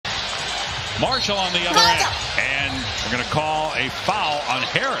Marshall on the other end. And we're going to call a foul on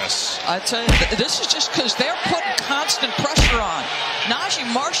Harris. I tell you, this is just because they're putting constant pressure on. Najee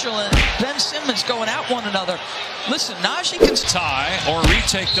Marshall and Ben Simmons going at one another. Listen, Najee can tie or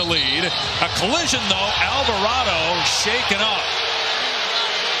retake the lead. A collision, though. Alvarado shaken up.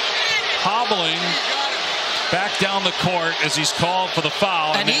 Hobbling back down the court as he's called for the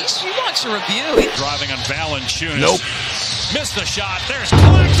foul. And he wants a review. Driving on Valanciunas. Nope. Missed the shot. There's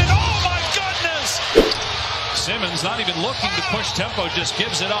Claxton. Oh, my goodness. Simmons not even looking to push tempo, just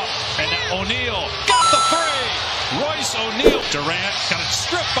gives it up. And O'Neal got the three. Royce O'Neal. Durant got it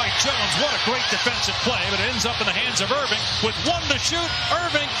stripped by Jones. What a great defensive play, but it ends up in the hands of Irving with one to shoot.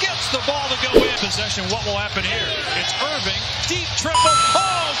 Irving gets the ball to go in. Possession, what will happen here? It's Irving. Deep triple.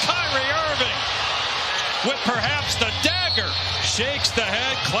 Oh, Kyrie Irving with perhaps the dagger. Shakes the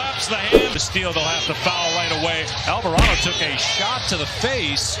head, claps the hand. The steal, they'll have to foul right away. Alvarado took a shot to the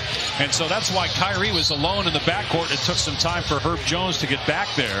face, and so that's why Kyrie was alone in the backcourt. It took some time for Herb Jones to get back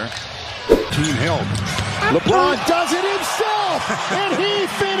there. Team held. LeBron does it himself, and he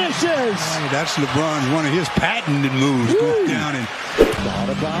finishes. Hey, that's LeBron, one of his patented moves. Goes down and thought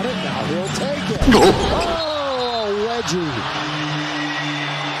about it. Now he'll take it. Oh, wedgie.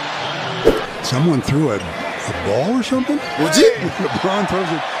 Someone threw a ball or something? Was it? LeBron throws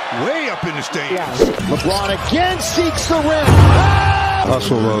it way up in the stands. Yes. LeBron again seeks the rim.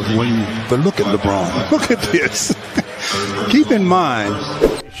 Hustle of when, but look at LeBron. Look at this. Keep in mind,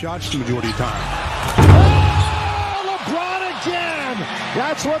 shots the majority of the time. Oh, LeBron again.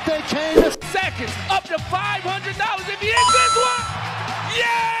 That's what they came to. Seconds, up to $500 if he hits this one.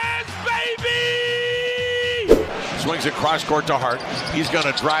 Yes, baby! Swings it cross court to Hart. He's going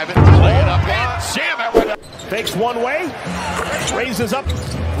to drive it, lay it up, and jam it. Fakes one way, raises up.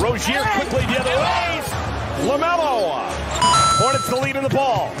 Rozier quickly the other way. LaMelo. Hornets the lead in the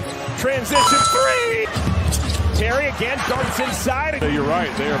ball. Transition three. Terry again darts inside. You're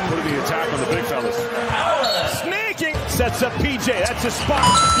right. They are putting the attack on the big fellas. Sneaking. Sets up PJ. That's a spot.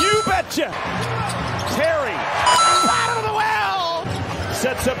 You betcha. Terry. Out of the well.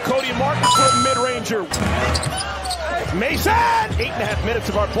 Sets up Cody Martin for a mid-ranger. Mason! 8.5 minutes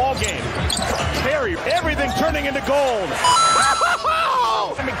of our ball game. Terry, everything turning into gold.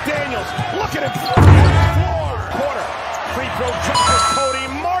 McDaniels, look at him. Floor. Quarter. Free throw jumper, Cody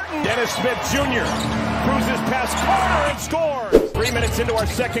Martin. Dennis Smith Jr. cruises past Carter and scores. 3 minutes into our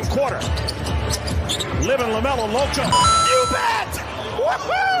second quarter. Living LaMelo Loco. You bet!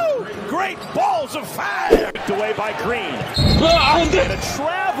 Woohoo! Great balls of fire. Picked away by Green. And a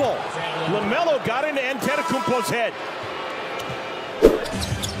travel. LaMelo got into Antetokounmpo's head.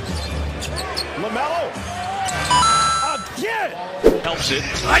 LaMelo. Again. Helps it.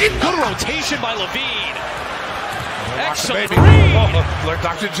 Good rotation by Levine. Excellent. Oh,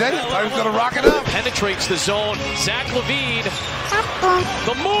 Dr. J. I was going to rock it up. Penetrates the zone. Zach Levine.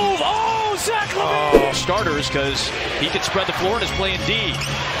 The move. Oh, Zach Levine. Starters because he can spread the floor and is playing D.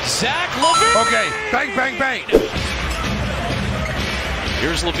 Zach Levine. Okay. Bang, bang, bang.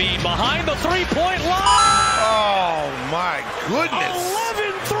 Here's Levine behind the three-point line. Oh, my goodness.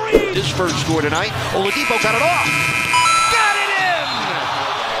 11-3. His first score tonight. Oladipo got it off. Got it in.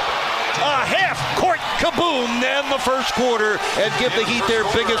 A half-court Kaboom, then the first quarter, and give the Heat their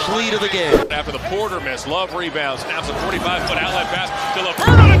biggest lead of the game. After the Porter miss, Love rebounds. Snaps a 45-foot outlet pass to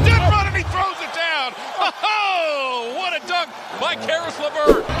LeVert on a dip run, and he throws it down. Oh, what a dunk by Karis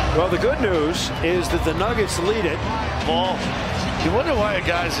LeVert. Well, the good news is that the Nuggets lead it. Ball. You wonder why a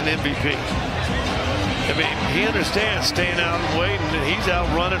guy's an MVP. I mean, he understands staying out and waiting, and he's out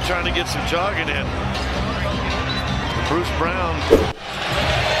running, trying to get some jogging in. Bruce Brown.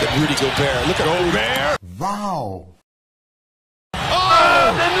 Rudy Gobert. Look at Gobert. Wow. Oh,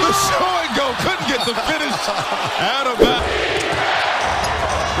 the show and go. Couldn't get the finish out of that.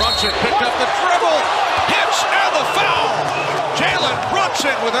 Brunson picked up the dribble. Hits and the foul. Jalen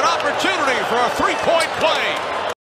Brunson with an opportunity for a three-point play.